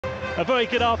A very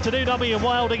good afternoon. I'm Ian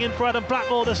Wilding in for Adam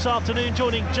Blackmore this afternoon,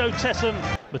 joining Joe Tessam.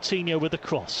 Moutinho with the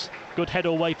cross. Good header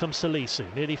away from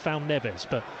Salisu. Nearly found Neves,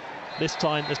 but this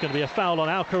time there's going to be a foul on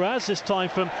Alcaraz, this time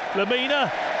from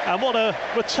Lamina. And what a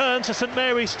return to St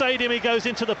Mary's Stadium. He goes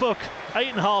into the book.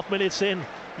 8.5 minutes in.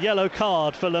 Yellow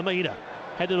card for Lamina.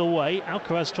 Headed away.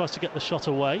 Alcaraz tries to get the shot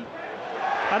away.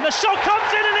 And the shot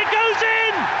comes in and it goes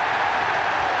in!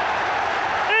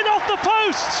 In off the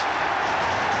post!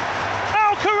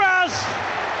 Alcaraz!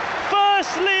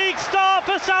 First league start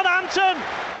for Southampton!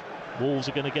 Wolves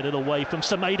are going to get it away from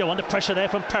Semedo, under pressure there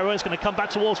from Perez. It's going to come back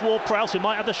towards Ward-Prowse, who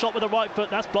might have the shot with the right foot.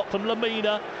 That's blocked from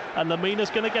Lamina, and Lamina's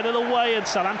going to get it away, and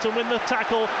Southampton win the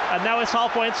tackle. And now it's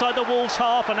halfway inside the Wolves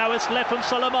half, and now it's left from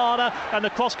Solomana, and the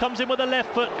cross comes in with the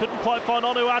left foot. Couldn't quite find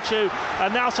Onuachu,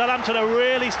 and now Southampton are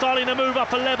really starting to move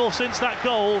up a level since that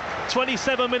goal.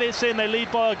 27 minutes in, they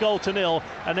lead by a goal to nil,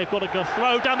 and they've got to go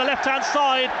throw down the left-hand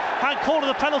side, hand corner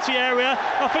of the penalty area.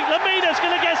 I think Lamina's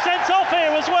going to get sent off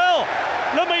here as well.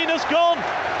 Lamina's gone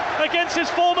against his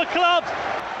former club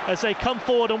as they come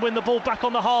forward and win the ball back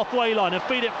on the halfway line and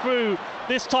feed it through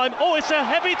this time. Oh, it's a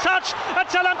heavy touch, and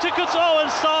Southampton could. Oh,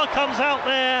 and Sarr comes out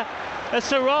there as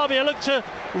Sarabia looked to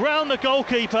round the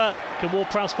goalkeeper. Can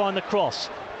Ward-Prowse find the cross?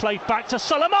 Played back to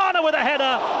Solomana with a header,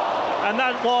 and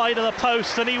that wide of the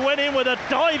post, and he went in with a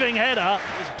diving header.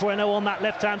 It's Breno on that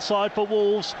left-hand side for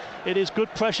Wolves. It is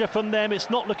good pressure from them. It's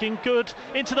not looking good.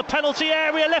 Into the penalty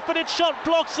area, left-footed shot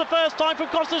blocks the first time from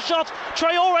Costa's shot.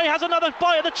 Traore has another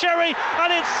bite of the cherry,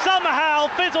 and it somehow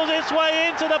fizzles its way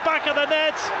into the back of the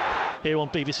net. Here on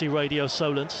BBC Radio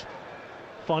Solent.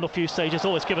 Final few stages.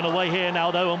 Oh, it's given away here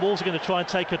now though, and Wolves are going to try and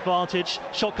take advantage.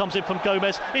 Shot comes in from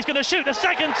Gomez. He's going to shoot the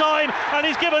second time, and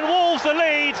he's given Wolves the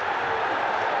lead.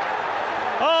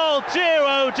 Oh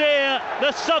dear,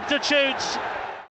 the substitutes